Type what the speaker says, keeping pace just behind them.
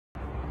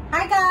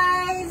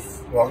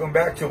Welcome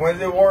back to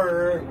Wednesday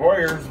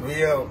Warriors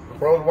via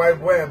World Wide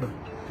Web.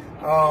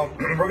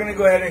 We're going to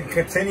go ahead and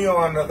continue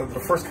on the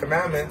first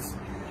commandments.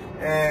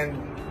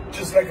 And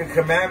just like a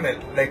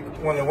commandment, like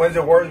when the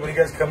Wednesday Warriors, when you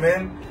guys come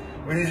in,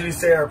 we usually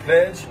say our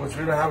pledge, which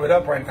we don't have it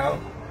up right now.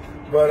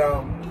 But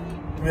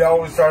we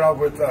always start off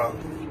with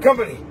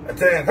company,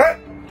 attend,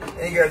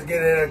 and you guys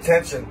get an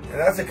attention.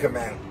 And that's a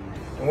command.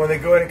 And when they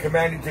go ahead and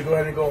command you to go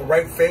ahead and go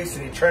right face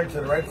and you turn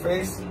to the right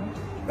face,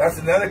 that's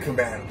another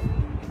command.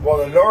 Well,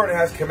 the Lord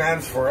has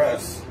commands for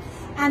us.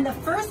 And the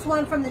first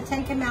one from the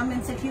 10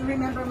 Commandments, if you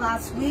remember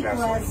last week,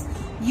 was,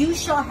 you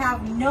shall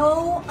have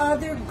no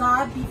other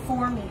God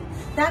before me.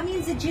 That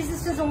means that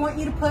Jesus doesn't want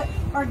you to put,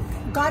 or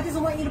God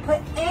doesn't want you to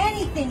put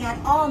anything at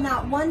all,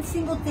 not one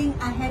single thing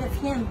ahead of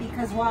Him.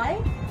 Because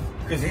why?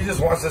 Because He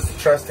just wants us to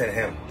trust in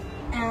Him.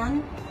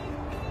 And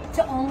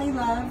to only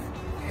love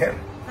Him.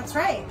 That's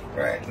right.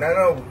 Right. Not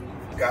no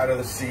God of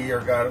the sea, or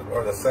God,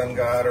 or the sun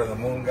God, or the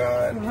moon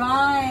God,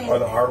 right, or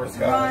the harvest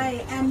God.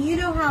 Right. And you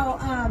know how,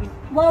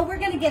 well, we're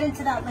going to get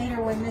into that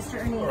later when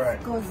Mr. Ernie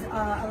goes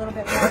a little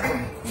bit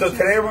more. So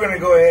today we're going to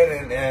go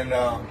ahead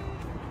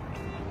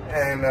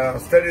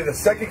and study the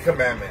second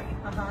commandment.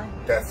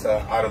 That's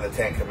out of the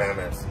 10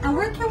 Commandments. And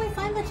where can we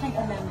find the 10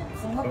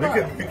 Commandments? In what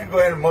book? We could go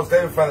ahead and most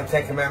definitely find the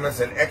 10 Commandments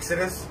in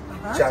Exodus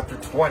chapter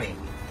 20.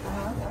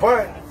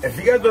 But if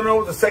you guys don't know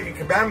what the second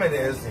commandment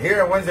is, here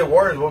at Wednesday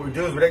Warriors, what we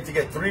do is we like to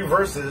get 3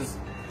 verses,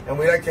 and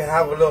we like to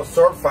have a little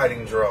sword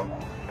fighting drill.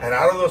 And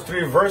out of those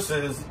 3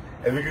 verses,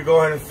 if we could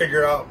go ahead and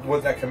figure out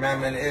what that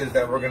commandment is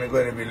that we're going to go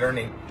ahead and be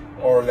learning,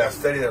 or that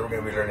study that we're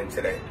going to be learning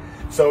today.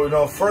 So with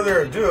no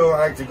further ado,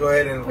 I'd like to go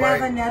ahead and invite...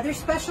 We have another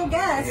special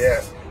guest.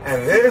 Yes.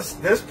 And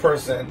this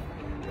person,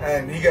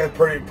 and you guys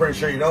pretty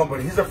sure you know,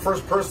 but he's the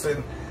first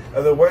person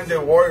of the Wednesday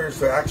Warriors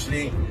to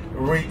actually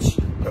reach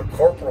the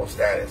corporal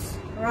status.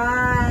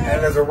 Right.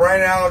 And as of right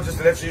now, just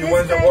to let you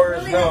Wednesday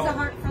Warriors really know, has a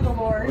heart for the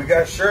Lord. We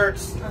got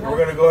shirts. We're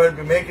going to go ahead and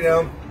be making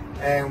them.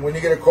 And when you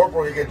get a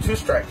corporal, you get 2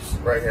 stripes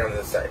right here on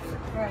this side.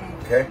 Right.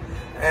 Okay.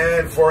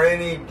 And for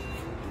any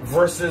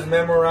verses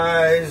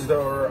memorized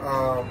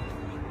or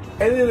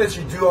anything that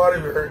you do out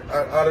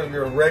of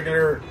your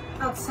regular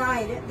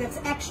outside, that's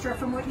extra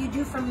from what you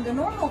do from the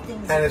normal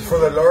things. And it's for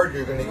the Lord,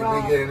 you're going to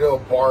be getting little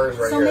bars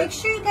right here. So make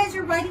sure you guys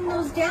are writing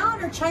those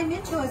down or chime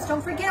into us.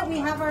 Don't forget, we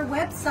have our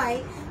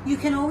website. You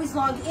can always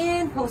log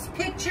in, post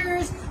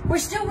pictures. We're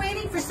still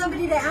waiting for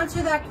somebody to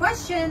answer that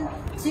question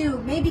to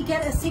maybe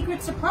get a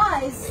secret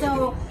surprise.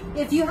 So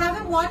if you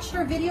haven't watched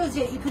our videos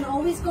yet, you can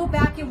always go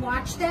back and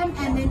watch them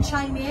and then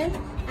chime in.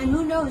 And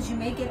who knows, you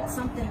may get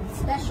something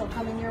special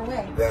coming your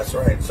way. That's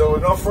right. So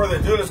with no further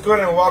ado, let's go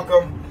ahead and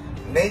welcome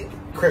Nate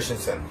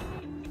Christensen.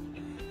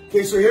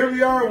 Okay, so here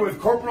we are with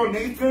Corporal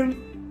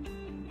Nathan,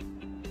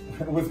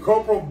 with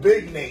Corporal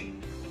Big Nate.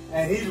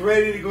 And he's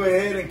ready to go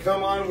ahead and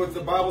come on with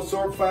the Bible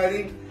sword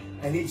fighting.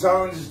 And he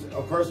challenged,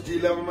 of course,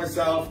 G11 and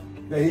myself,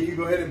 that he could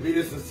go ahead and beat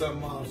us in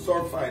some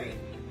sword fighting.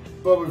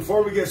 But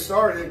before we get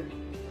started,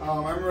 I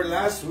remember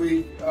last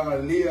week,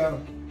 Leah,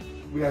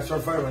 we had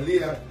sword fighting with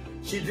Leah.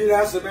 She did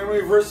have some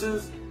memory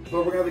verses,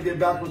 but we're going to get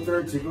back with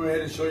her to go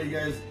ahead and show you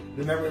guys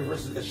the memory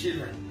verses that she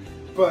learned.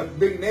 But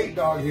Big Nate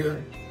Dog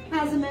here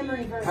has a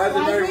memory verse. Has a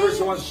memory verse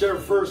he wants to share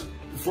first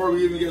before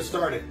we even get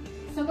started.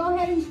 So go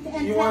ahead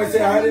and you want to say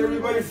hi to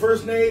everybody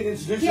first, Nate?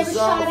 Introduce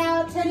yourself. Give a shout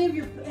out to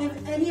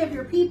any of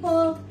your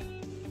people.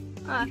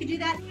 You can do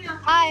that now.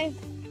 Hi.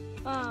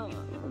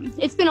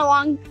 It's been a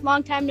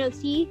long time no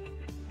see.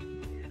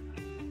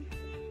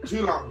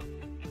 Too long.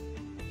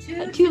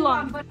 Too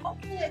long. But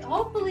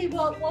hopefully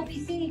we'll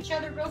be seeing each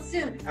other real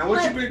soon. And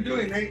what you been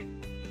doing, Nate?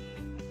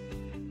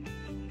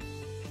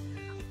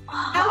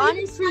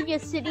 Honestly,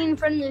 just sitting in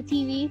front of the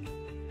TV.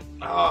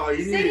 Oh,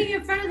 you sitting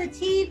in front of the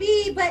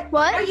TV, but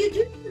what? Are you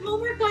doing your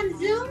homework on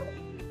Zoom?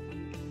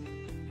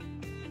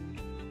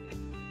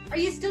 Are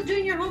you still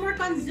doing your homework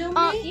on Zoom,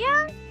 Nate?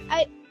 Yeah,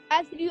 I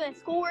have to do my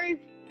schoolwork.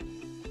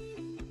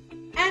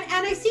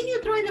 And I seen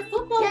you throwing the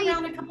football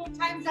around a couple of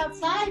times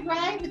outside,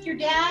 right, with your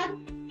dad?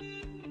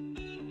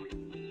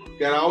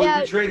 Gotta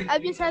always be training.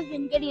 I've just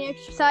been getting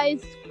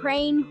exercise,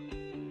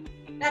 praying.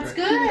 That's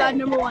good. God,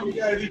 number 1. You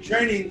gotta be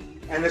training.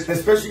 And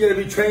especially going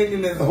to be trained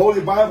in the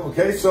Holy Bible,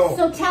 okay? So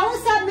tell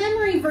us that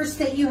memory verse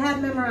that you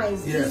had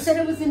memorized. Yes. You said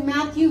it was in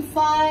Matthew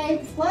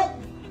 5, what?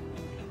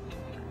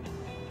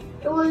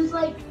 It was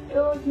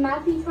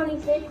Matthew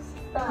 26,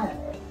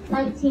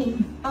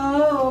 19.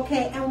 Oh,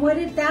 okay. And what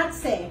did that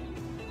say?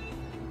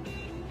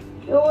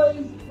 It was,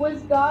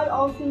 with God,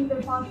 all things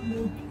are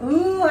possible.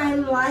 Ooh, I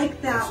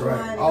like that one.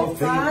 Right. All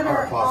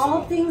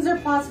things are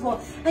possible.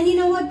 And you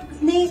know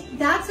what, Nate?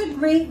 That's a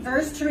great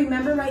verse to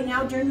remember right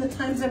now during the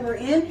times that we're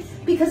in,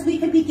 because we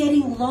could be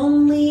getting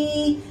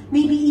lonely,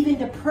 maybe even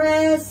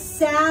depressed,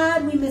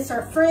 sad. We miss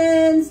our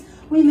friends.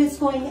 We miss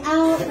going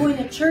out, going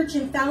to church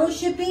and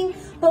fellowshipping.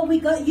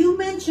 But you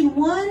mentioned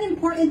one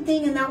important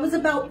thing, and that was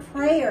about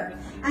prayer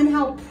and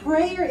how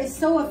prayer is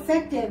so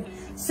effective.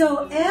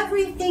 So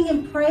everything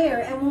in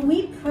prayer, and when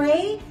we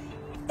pray,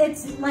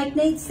 it's like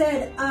Nate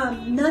said,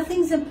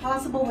 nothing's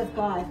impossible with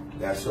God.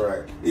 That's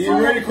right. Are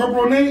you ready,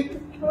 Corporal Nate?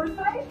 Sword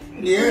fight?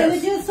 Yes. We're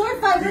gonna do a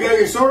sword fight. You got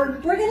your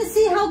sword? We're gonna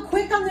see how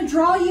quick on the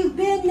draw you've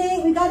been,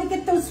 Nate. We gotta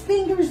get those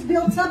fingers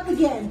built up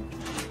again.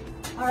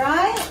 All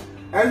right?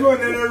 I just want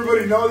to let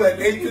everybody know that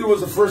Nathan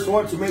was the first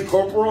one to make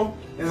corporal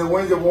in the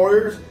Wings of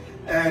Warriors,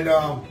 and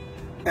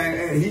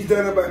he's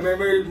done it by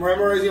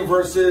memorizing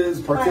verses,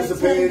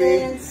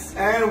 participating,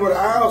 and what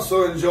I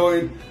also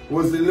enjoyed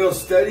was the little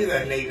study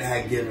that Nathan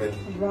had given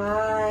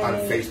on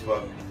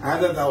Facebook. I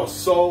thought that was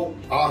so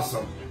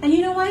awesome. And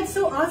you know why it's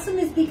so awesome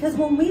is because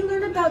when we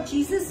learn about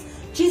Jesus,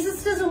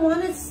 Jesus doesn't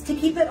want us to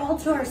keep it all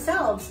to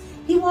ourselves.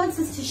 He wants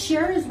us to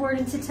share his word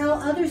and to tell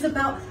others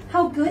about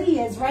how good he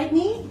is, right,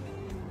 Nate?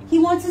 He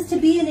wants us to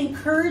be an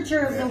encourager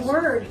of the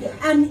word.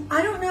 And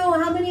I don't know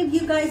how many of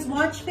you guys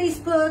watch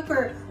Facebook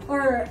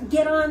or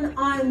get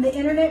on the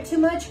internet too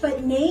much,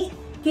 but Nate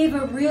gave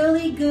a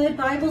really good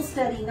Bible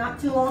study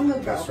not too long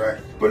ago. That's right.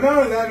 But not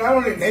only that, not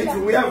only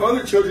Nathan, we have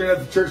other children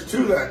at the church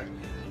too that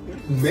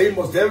they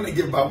most definitely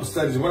give Bible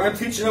studies. When I'm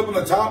teaching up on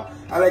the top,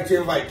 I like to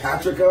invite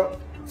Patrick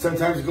up.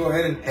 Sometimes to go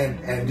ahead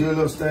and do a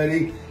little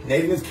study.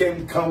 Nathan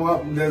can come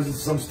up and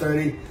does some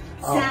study.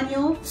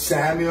 Samuel.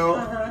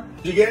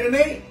 Did you get it,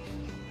 Nate?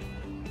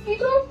 You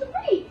told us to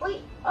read.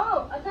 Wait.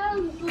 Oh, I thought I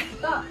was supposed to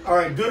stop. All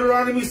right,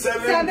 Deuteronomy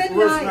 7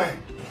 verse 9.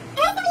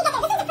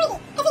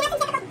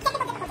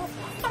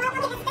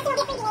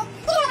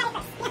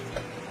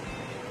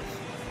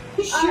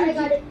 Alright, I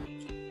got it.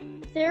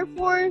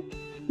 Therefore,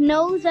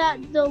 know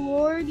that the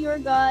Lord your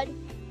God,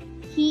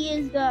 he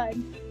is God,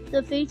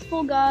 the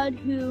faithful God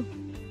who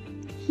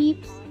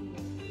keeps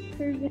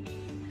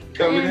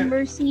and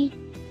mercy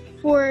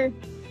for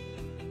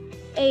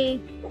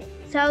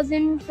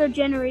 1,000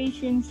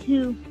 generations,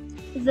 who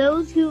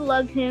those who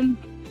love him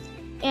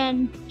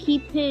and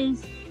keep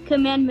his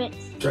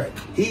commandments. That's right.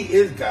 He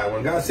is God.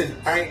 When God says,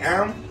 I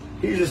am,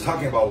 he's just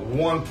talking about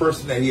one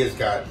person that he is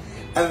God.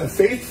 And the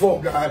faithful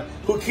God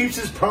who keeps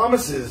his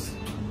promises,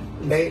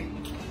 Nate.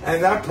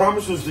 And that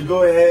promise was to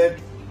go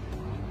ahead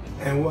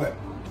and what?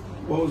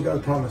 What was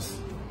God's promise?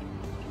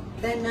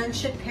 That none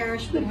should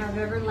perish but have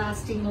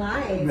everlasting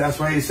life. That's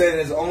why he said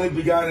his only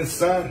begotten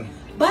son.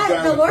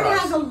 But the Lord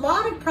has a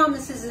lot of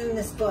promises in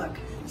this book.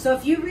 So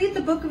if you read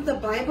the book of the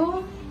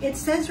Bible, it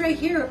says right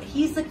here,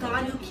 he's the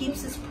God who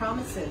keeps his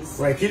promises.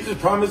 Right, keeps his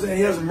promises, and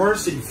he has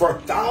mercy for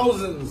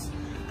thousands.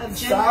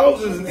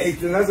 Thousands,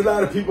 Nathan. That's a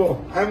lot of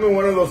people. I'm in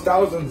one of those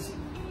thousands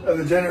of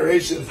the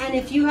generations. And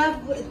if you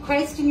have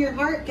Christ in your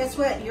heart, guess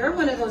what? You're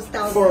one of those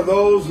thousands. For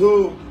those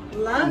who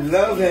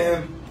love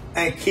him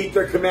and keep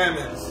their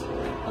commandments.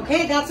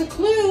 Okay, that's a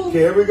clue. Okay,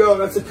 here we go.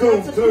 That's a clue.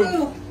 That's a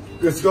clue.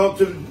 Let's go up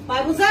to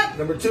Bible's up.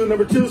 Number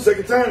two,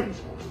 second time.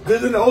 This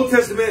is in the Old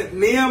Testament,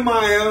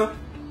 Nehemiah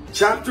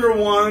chapter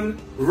 1,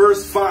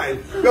 verse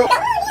 5. Go.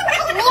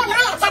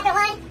 Nehemiah chapter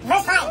 1, verse 5.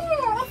 Let's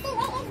see,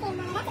 where is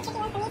Nehemiah? That's a tricky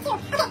one for me too.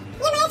 Okay,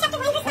 Nehemiah chapter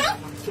 1, verse 5.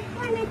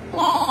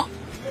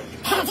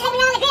 Just let me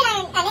know on the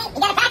gridiron, Nate. You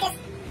gotta practice.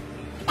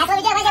 That's what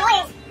we do at Wednesday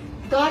Warriors.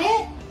 Got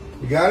it?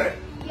 You got it?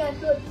 Yeah,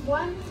 so it's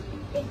one,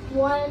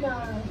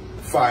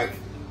 5.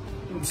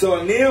 So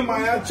in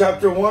Nehemiah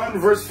chapter 1,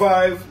 verse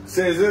 5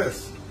 says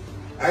this.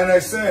 And I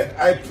said,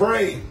 I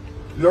pray,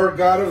 Lord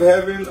God of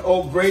heaven,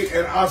 O great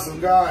and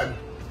awesome God,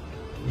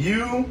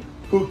 you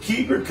who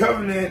keep your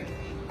covenant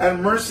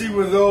and mercy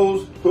with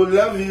those who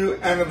love you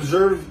and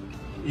observe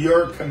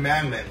your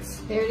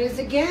commandments. There it is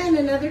again,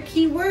 another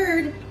key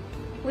word.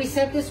 We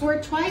said this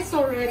word twice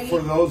already. For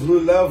those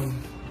who love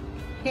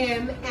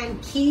him and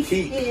keep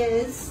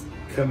his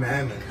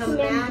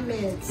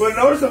commandments. But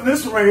notice on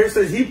this one right here, it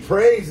says he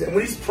prays, and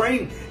when he's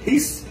praying,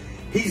 he's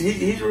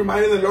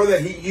reminding the Lord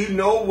that you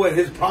know what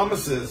his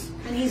promise is.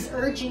 And he's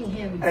urging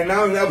him. And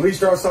now that he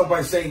starts off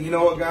by saying, you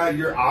know what, God,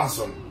 you're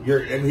awesome.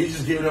 And he's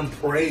just giving him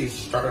praise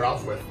to start it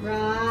off with.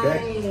 Right.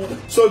 Okay?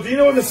 So do you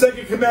know what the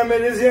second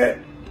commandment is yet?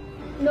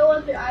 no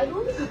other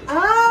idols.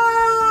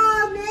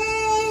 Oh,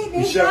 man.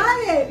 They got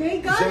it. They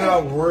got it. You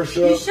shall not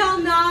worship. You shall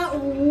not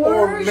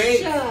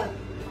worship.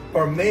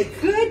 Or make.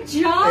 Good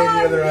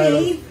job,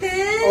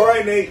 Nathan. All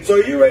right, Nate. So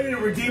are you ready to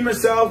redeem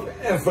yourself?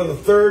 And for the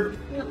third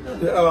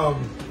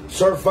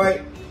sword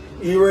fight,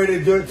 you ready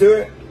to do it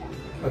to it?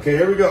 Okay,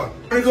 here we go.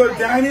 We're going to go to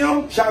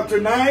Daniel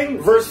chapter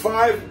 9, verse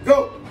 5.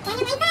 Go.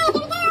 Daniel 9, 5, here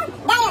we go.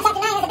 Daniel chapter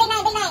 9 is a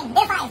big 9,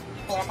 big 9.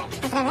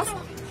 Verse 5.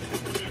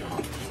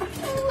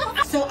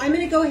 So I'm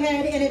going to go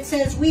ahead and it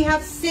says, we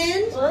have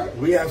sinned.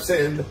 We have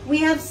sinned. We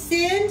have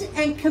sinned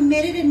and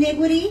committed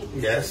iniquity.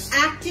 Yes.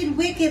 Acted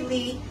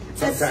wickedly.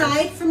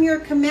 Aside from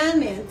your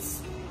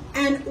commandments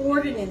and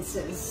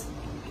ordinances.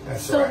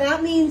 That's so right.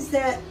 that means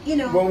that, you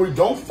know, when we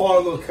don't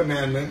follow those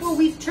commandments, well,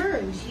 we've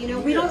turned, you know,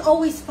 we don't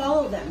always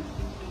follow them,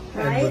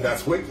 right? But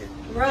that's wicked.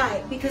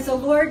 Right, because the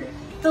Lord,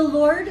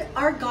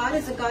 our God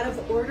is a God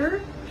of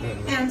order.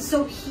 Mm-hmm. And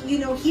so,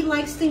 he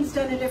likes things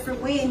done a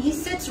different way, and he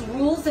sets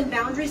rules and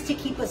boundaries to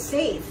keep us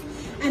safe.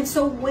 And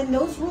so when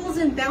those rules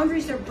and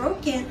boundaries are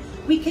broken,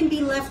 we can be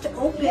left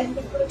open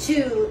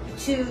to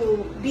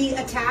be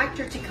attacked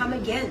or to come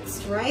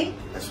against, right?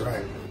 That's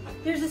right.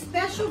 There's a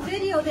special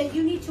video that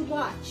you need to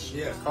watch.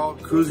 Yeah, it's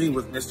called Cruising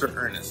with Mr.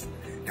 Ernest.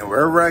 And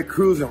wherever I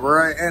cruise and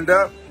where I end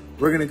up,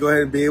 we're going to go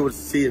ahead and be able to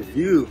see if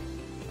you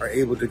are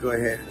able to go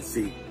ahead and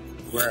see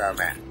where I'm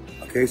at.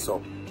 Okay,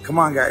 so come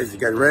on, guys. You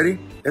guys ready?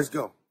 Let's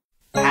go.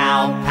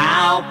 Pow,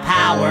 pow,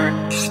 power.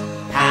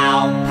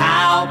 Pow,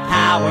 pow,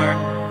 power.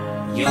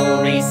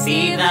 You'll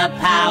receive the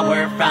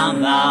power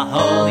from the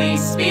Holy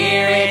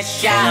Spirit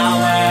shower.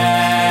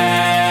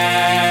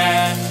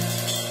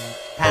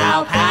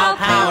 Pow, pow,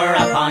 power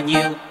upon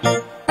you.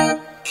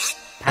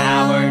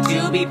 Power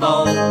to be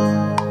bold.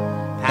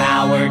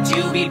 Power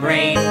to be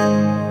brave.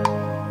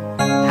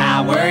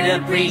 Power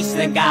to preach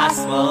the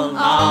gospel,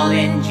 all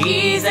in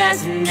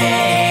Jesus' name.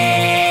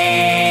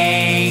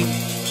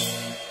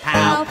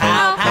 Pow,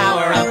 pow,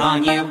 power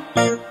upon you.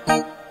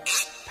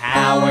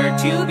 Power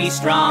to be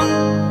strong.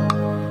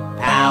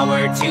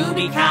 Power to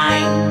be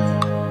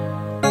kind.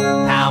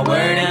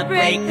 Power to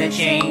break the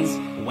chains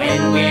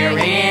when we're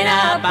in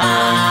a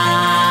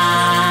bind.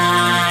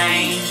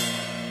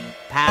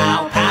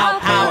 Pow, pow,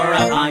 power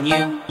upon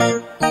you.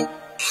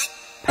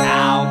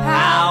 Pow,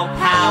 pow,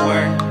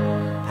 power.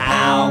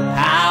 Pow,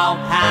 pow,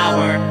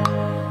 power.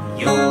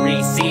 You'll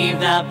receive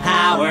the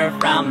power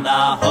from the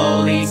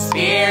Holy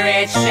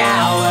Spirit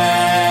shower.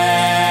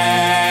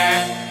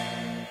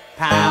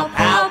 Pow,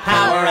 pow,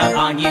 power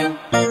upon you.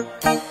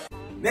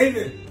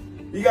 Nathan,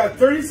 you got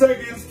 30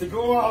 seconds to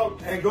go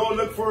out and go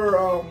look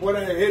for what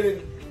I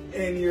hidden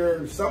in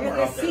your somewhere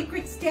The out there.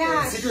 secret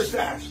stash. The secret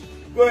stash.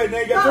 Go ahead,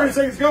 Nate. You got 30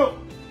 seconds. Go.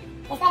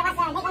 It's better watch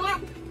Nate going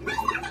out.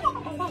 Yeah,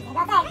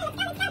 well,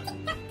 20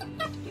 seconds left.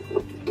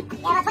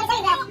 Oh, there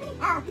you go.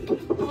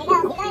 Keep going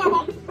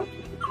out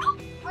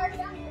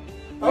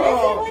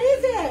there. What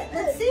is it?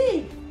 Let's see.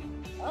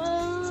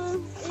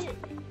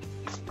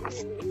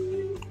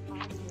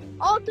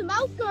 Oh, it's a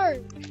mouth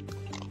guard.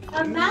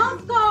 A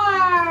mouth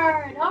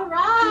guard. All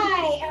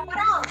right. And what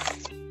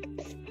else?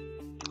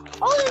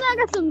 Oh, and I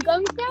got some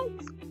gum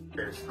snacks.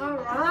 All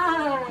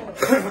right.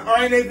 All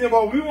right, Nathan.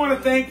 Well, we want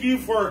to thank you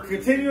for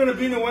continuing to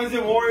be the Wednesday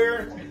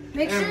Warrior.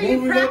 Make and sure you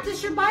moving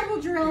practice your Bible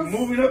drills.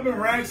 Moving up in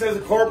ranks as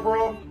a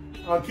corporal.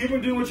 Keep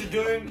on doing what you're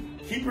doing.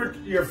 Keep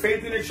your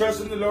faith and your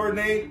trust in the Lord,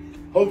 Nate.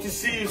 Hope to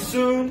see you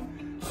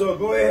soon. So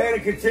go ahead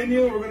and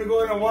continue. We're going to go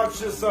ahead and watch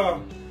this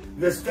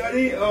the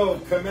study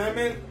of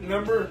commandment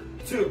number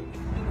 2.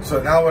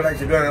 So now we'd like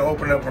to go ahead and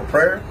open up a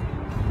prayer.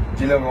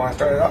 Do you want to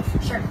start it off?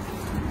 Sure.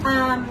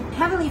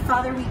 Heavenly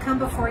Father, we come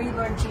before you,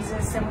 Lord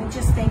Jesus, and we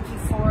just thank you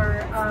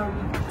for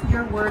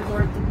your word,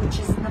 Lord, which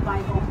is in the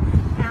Bible.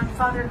 And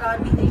Father God,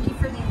 we thank you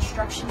for the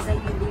instructions that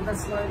you leave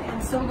us, Lord.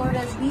 And so, Lord,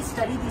 as we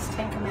study these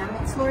 10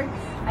 commandments, Lord,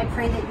 I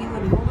pray that you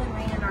would rule and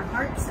reign in our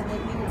hearts and that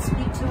you would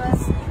speak to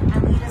us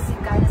and lead us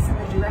and guide us in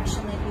the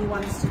direction that you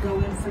want us to go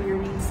in for your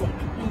name's sake.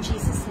 In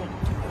Jesus' name,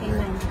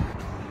 amen.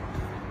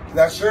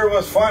 That sure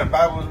was fun,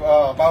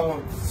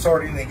 Bible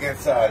sorting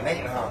against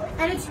Nate, huh?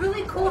 And it's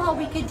really cool how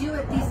we could do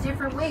it these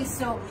different ways.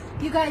 So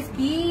you guys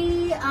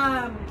be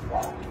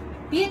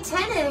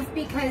attentive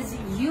because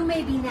you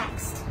may be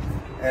next.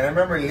 And I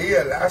remember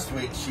Leah last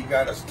week, she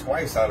got us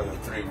twice out of the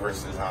 3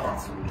 verses, huh?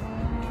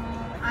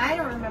 I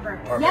don't remember.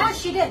 Or Yeah, maybe-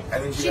 she did. I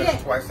think she did. got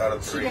us twice out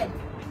of 3. She did.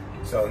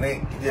 So Nate,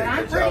 you did But a I'm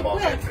good job all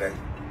day pretty today.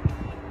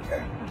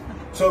 Okay.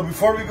 So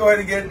before we go ahead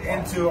and get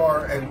into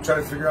and try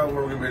to figure out what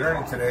we're going to be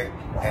learning today,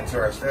 into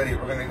our study,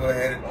 we're going to go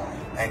ahead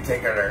and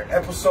take out our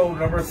episode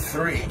number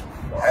 3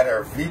 at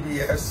our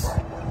VBS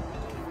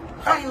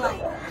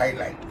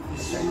highlight.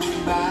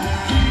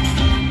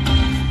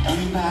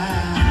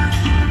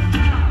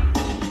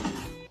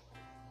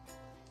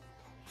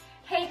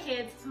 Hey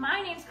kids,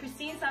 my name's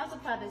Christine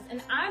Salsa-Plevis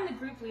and I'm the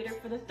group leader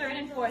for the 3rd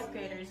and 4th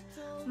graders.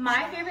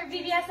 My favorite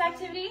VBS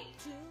activity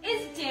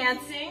is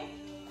dancing.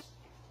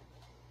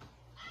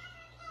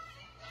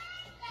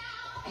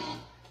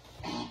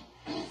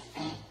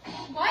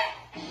 What?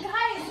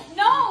 Guys,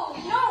 no,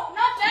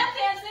 not that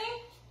dancing.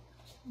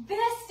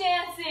 This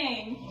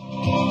dancing.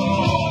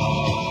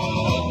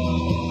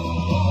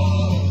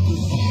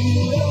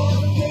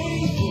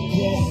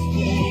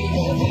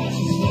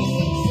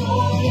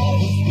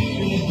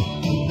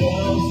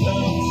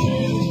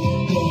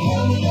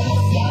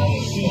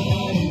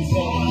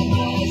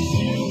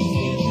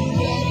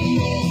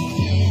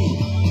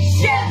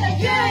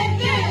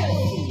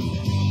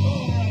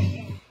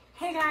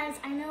 Hey guys,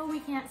 I know we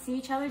can't see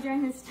each other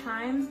during this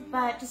time,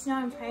 but just know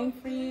I'm praying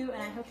for you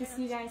and I hope to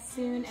see you guys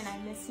soon and I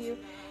miss you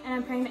and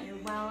I'm praying that you're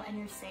well and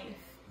you're safe.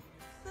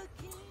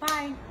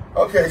 Bye.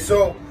 Okay,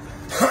 so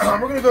we're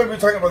going to go and be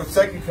talking about the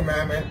 2nd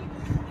commandment.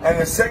 And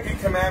the 2nd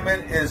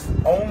commandment is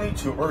only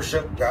to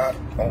worship God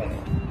only.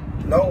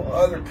 No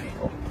other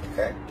people.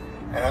 Okay?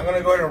 And I'm going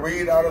to go ahead and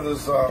read out of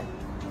this, out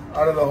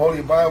of the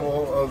Holy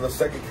Bible of the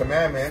 2nd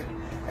commandment.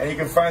 And you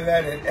can find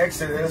that in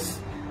Exodus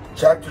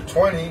chapter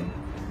 20,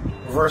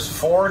 verse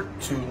 4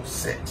 to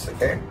 6.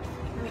 Okay?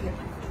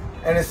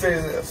 And it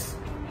says this: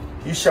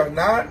 You shall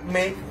not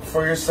make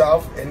for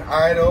yourself an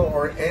idol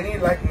or any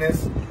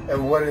likeness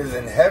of what is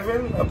in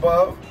heaven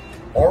above,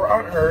 or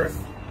on earth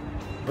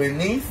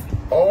beneath,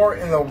 or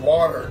in the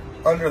water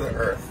under the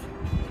earth.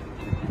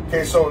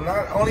 Okay, so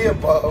not only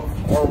above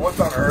or what's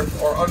on earth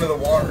or under the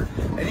water.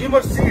 And you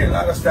must see a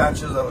lot of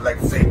statues of, like,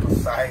 say,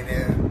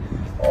 Poseidon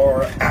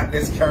or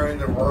Atlas carrying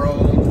the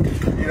world,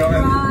 you know.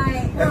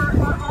 Right.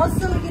 Or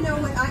also, you know,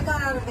 what I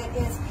got out of it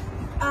is,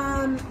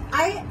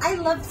 I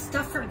love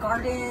stuff for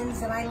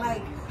gardens, and I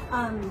like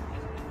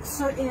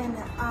certain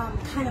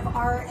kind of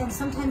art, and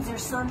sometimes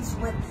there's suns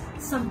with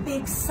some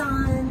big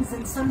suns,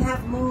 and some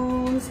have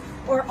moons,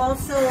 or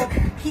also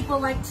people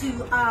like to,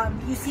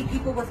 you see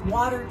people with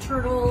water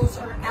turtles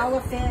or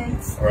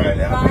elephants. Right,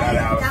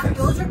 elephants.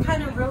 Those are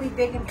kind of really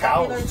big and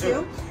popular Cows,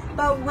 too.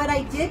 But what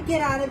I did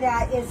get out of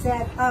that is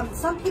that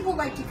some people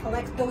like to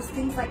collect those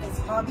things like as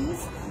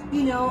hobbies.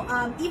 You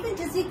know, even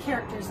Disney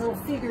characters, little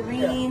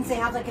figurines. They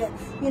have like a,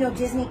 you know,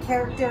 Disney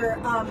character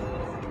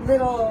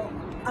little,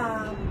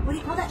 what do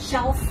you call that,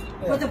 shelf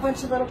with a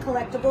bunch of little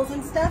collectibles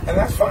and stuff. And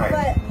that's fine.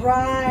 But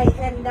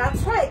and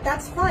that's right,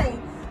 that's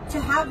fine to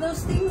have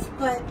those things,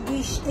 but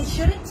it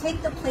shouldn't take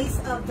the place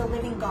of the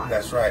living God.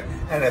 That's right.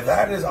 And if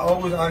that is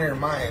always on your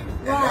mind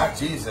and not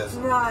Jesus,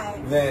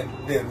 then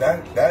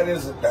that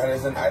is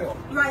an idol.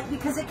 Right,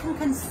 because it can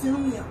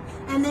consume you.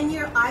 And then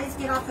your eyes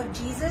get off of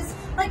Jesus.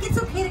 Like, it's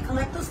okay to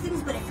collect those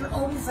things, but if you're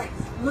always like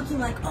looking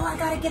like, oh, I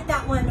gotta get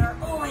that one, or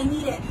oh, I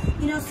need it,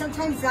 you know,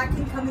 sometimes that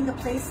can come in the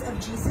place of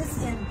Jesus,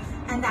 and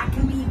that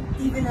can be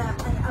even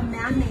a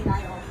man-made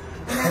idol.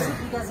 And that's what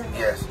he doesn't want.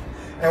 Yes.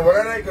 And what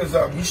I like is,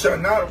 you shall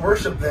not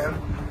worship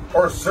them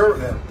or serve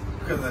them,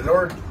 because the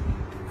Lord,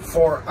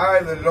 for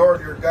I, the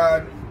Lord your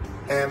God,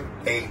 am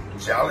a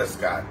jealous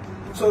God.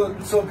 So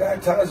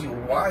God tells you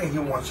why he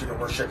wants you to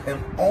worship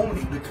him,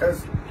 only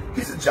because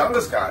he's a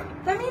jealous God.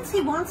 That means he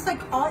wants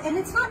like all, and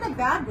it's not in a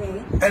bad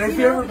way. And if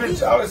you've ever been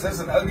jealous, that's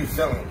an ugly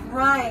feeling.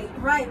 Right.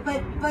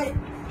 But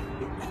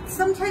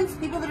sometimes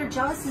people that are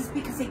jealous is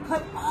because they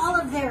put all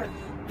of their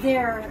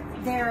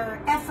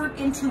effort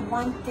into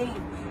one thing.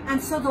 And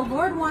so the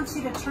Lord wants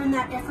you to turn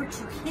that effort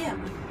to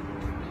him.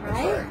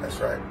 Right? That's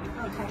right.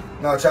 Okay.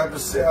 Now,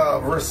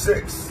 verse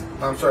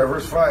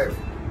 5.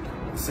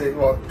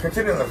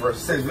 Continuing the verse.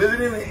 It says,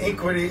 visiting the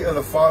iniquity of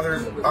the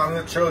fathers on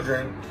the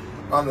children,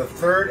 on the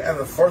third and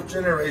the fourth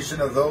generation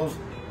of those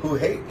who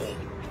hate me,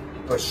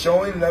 but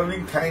showing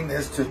loving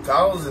kindness to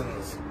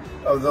thousands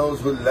of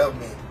those who love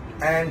me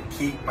and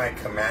keep my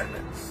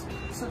commandments.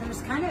 So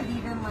there's kind of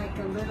even like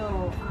a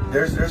little...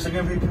 there's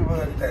going to be people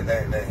that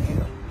hate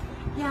him.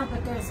 Yeah,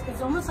 but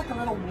it's almost like a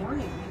little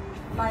warning.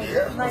 Like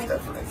most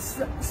definitely.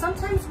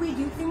 Sometimes we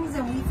do things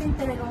and we think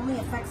that it only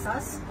affects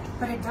us,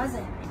 but it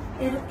doesn't.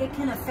 It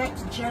can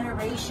affect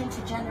generation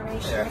to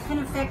generation. Yeah. It can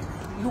affect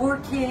your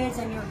kids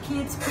and your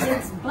kids'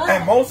 kids. But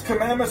and most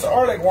commandments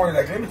are like warnings.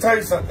 Like, let me tell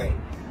you something.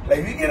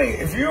 Like,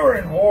 if you are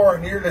in war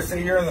and let's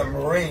say you're in the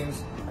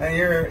Marines and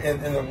you're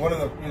in one of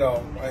the, you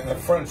know, in the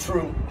front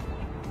troop,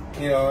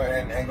 you know,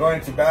 and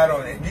going to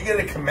battle, and you get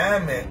a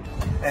commandment,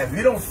 and if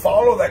you don't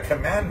follow that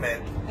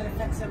commandment, it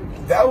affects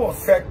everything. That will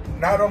affect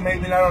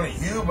maybe not only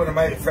you, but it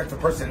might affect the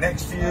person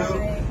next to you,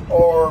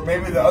 or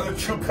maybe the other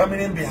troop coming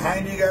in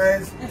behind you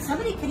guys. And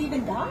somebody could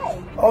even die.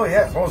 Oh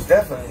yes, most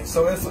definitely.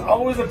 So it's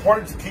always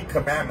important to keep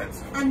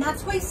commandments. And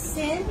that's why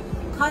sin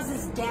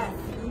causes death.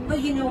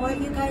 But you know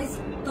what, you guys?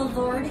 The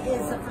Lord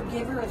is a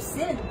forgiver of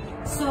sin.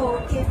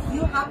 So if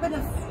you happen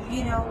to,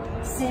 you know,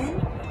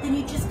 sin, then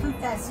you just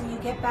confess and you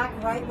get back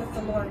right with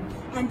the Lord.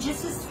 And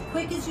just as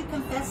quick as you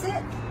confess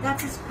it,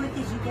 that's as quick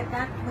as you get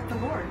back with the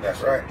Lord.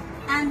 That's right.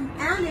 And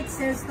it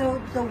says,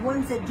 though, the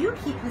ones that do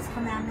keep his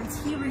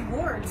commandments, he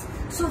rewards.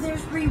 So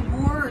there's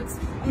rewards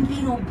in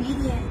being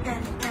obedient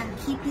and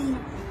keeping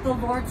the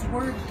Lord's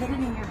word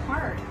hidden in your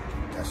heart.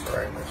 That's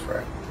right, that's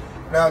right.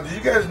 Now, do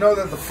you guys know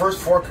that the first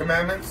 4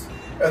 commandments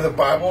of the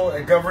Bible,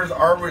 it governs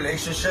our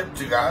relationship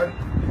to God?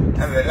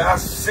 And the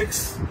last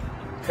 6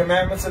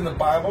 commandments in the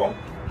Bible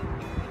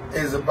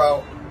is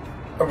about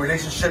a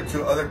relationship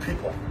to other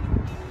people.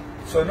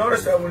 So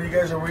notice that when you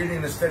guys are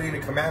reading and studying the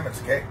commandments,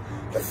 okay,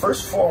 the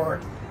first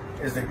 4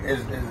 is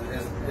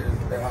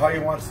how he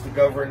wants to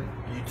govern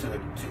you to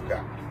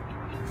God.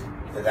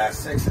 The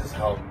last 6 is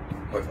how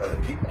with other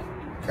people.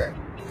 Okay.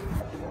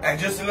 And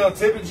just a little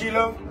tip in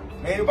Gilo,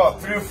 maybe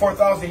about 3,000 or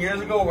 4,000 years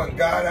ago, when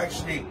God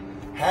actually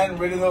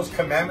handwritten those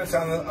commandments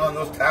on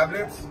those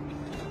tablets,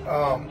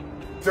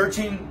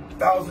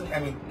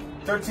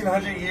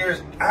 1,300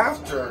 years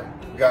after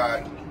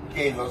God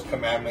gave those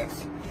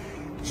commandments,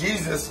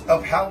 Jesus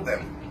upheld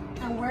them.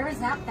 And where is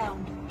that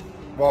found?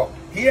 Well,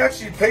 he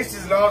actually placed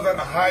his laws on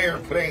a higher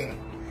plane,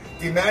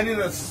 demanding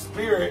the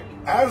spirit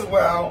as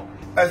well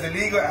as the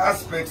legal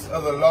aspects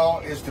of the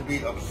law is to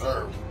be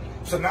observed.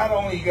 So not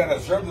only you got to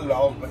observe the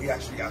laws, but he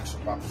actually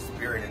brought the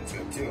spirit into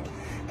it too.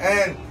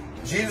 And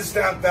Jesus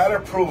stamped that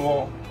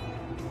approval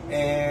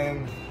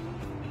in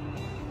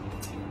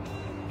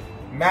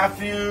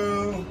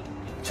Matthew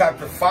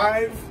chapter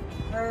 5,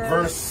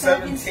 verse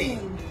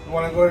 17. You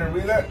want to go ahead and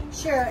read that?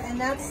 Sure, and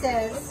that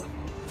says,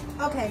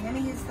 okay, let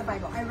me use the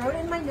Bible. I wrote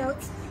in my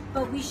notes,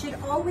 but we should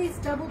always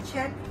double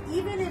check,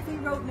 even if we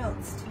wrote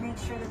notes, to make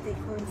sure that they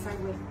coincide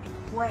with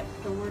what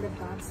the Word of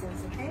God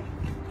says, okay?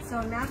 So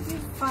in Matthew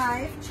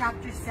 5,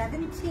 chapter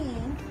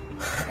 17,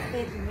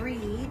 it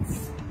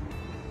reads,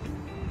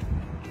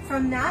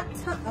 from that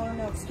time, oh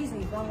no, excuse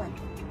me, wrong one.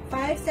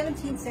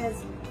 5:17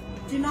 says,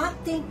 Do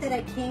not think that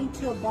I came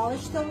to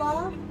abolish the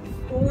law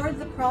or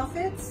the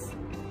prophets.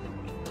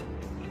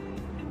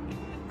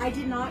 I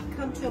did not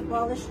come to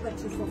abolish, but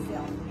to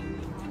fulfill.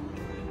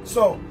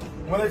 So,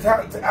 when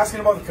they're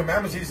asking about the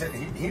commandments, he said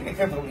he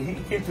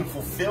came to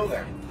fulfill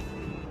them.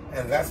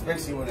 And that's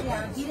basically what it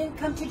means. He didn't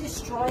come to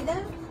destroy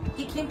them.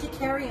 He came to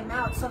carry them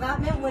out. So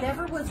that meant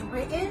whatever was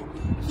written,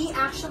 he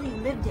actually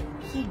lived it.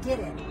 He did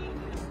it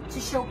to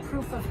show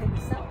proof of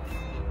himself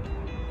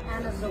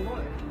and of the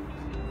Lord.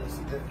 Yes,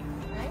 he did.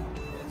 Right?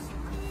 Yes.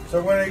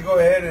 So we're going to go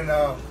ahead and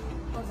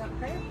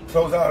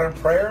close out in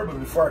prayer. But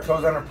before I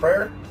close out in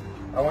prayer,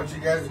 I want you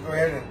guys to go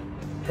ahead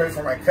and pray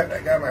for my cut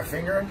I got on my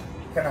finger.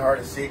 Kind of hard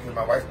to see because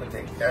my wife's been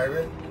taking care of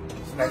it.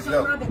 It's a nice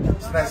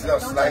little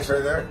slice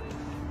right there.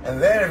 And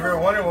then, if you're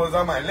wondering what was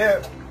on my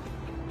lip,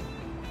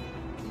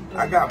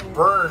 I got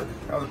burned.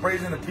 I was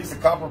braising a piece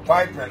of copper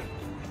pipe and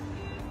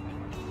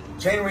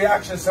chain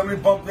reaction.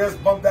 Somebody bumped this,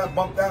 bumped that,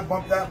 bumped that,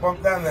 bumped that,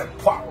 bumped that, and then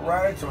pop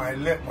right into my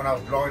lip when I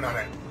was blowing on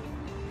it.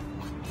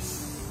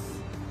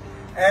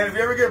 And if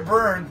you ever get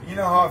burned, you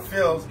know how it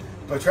feels.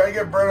 But try to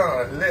get burned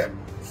on a lip.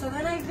 So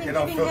then I've been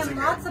giving him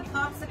lots of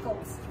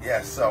popsicles.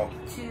 Yes, so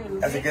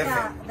that's a good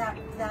thing.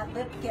 That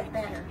lip get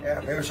better.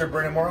 Yeah, maybe we should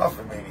burn it more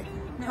often, maybe.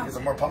 No. Get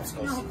some more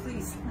popsicles. No,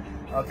 please.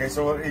 Okay,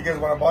 so you guys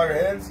want to bow your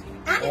heads?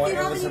 And if you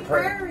have any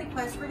prayer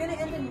requests, we're going to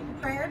end in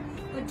prayer.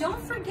 But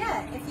don't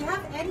forget, if you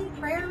have any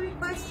prayer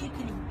requests, you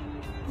can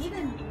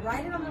even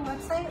write it on the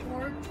website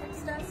or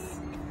text us.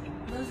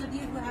 Those of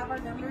you who have our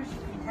numbers, you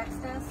can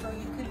text us, or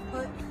you can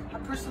put a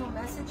personal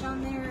message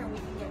on there, and we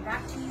can get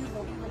back to you.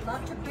 But we would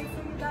love to pray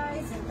for you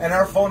guys. And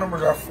our phone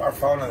numbers are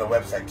found on the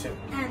website too.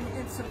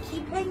 And so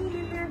keep hanging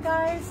in there,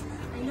 guys.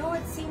 I know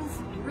it seems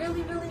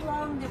really, really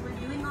long that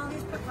we're doing all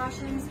these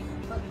precautions,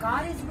 but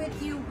God is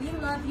with you. We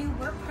love you.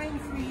 We're praying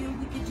for you.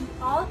 We can do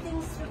all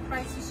things through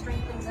Christ who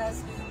strengthens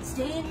us.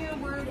 Stay in your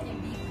word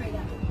and be prayed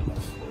up.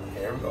 Okay,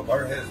 here we go. Bow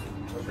your heads.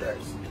 Close your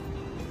eyes.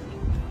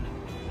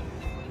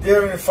 Dear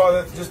Heavenly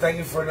Father, just thank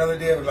you for another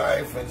day of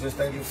life, and just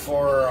thank you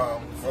for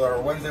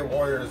our Wednesday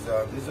warriors.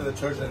 These are the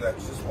children that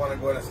just want to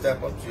go ahead and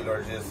step up to you,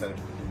 Lord Jesus, and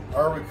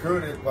are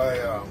recruited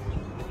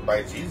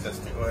by Jesus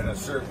to go ahead and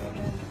serve Him.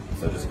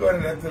 So just go ahead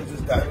and let them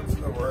just dive into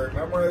the Word,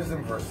 memorize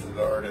them verses,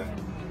 Lord,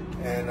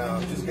 and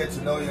just get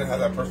to know you and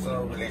have that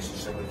personal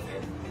relationship with you.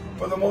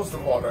 But the most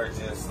of all, Lord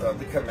Jesus,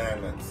 the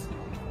commandments.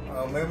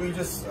 Maybe we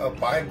just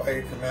abide by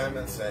your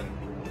commandments and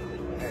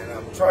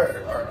try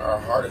our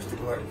hardest to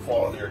go ahead and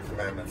follow your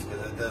commandments,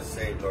 because it does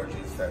say, Lord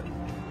Jesus, that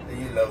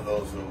you love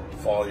those who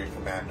follow your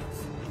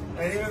commandments.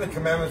 And even the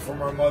commandments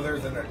from our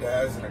mothers and our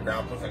dads and our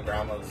grandpas and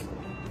grandmas,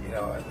 you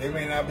know, they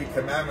may not be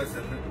commandments,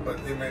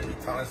 but they may be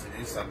telling us to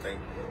do something,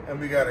 and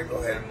we got to go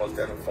ahead and most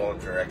definitely follow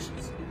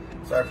directions.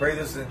 So I pray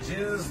this in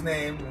Jesus'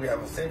 name. We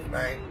have a safe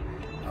night.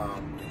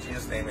 In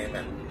Jesus' name,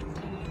 amen.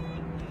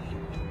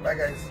 Bye,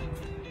 guys.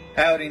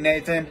 Howdy,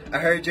 Nathan. I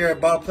heard you're a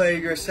ball player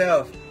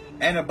yourself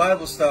and a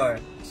Bible star.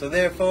 So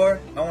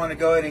therefore, I want to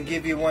go ahead and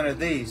give you one of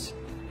these.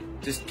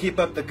 Just keep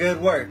up the good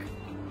work.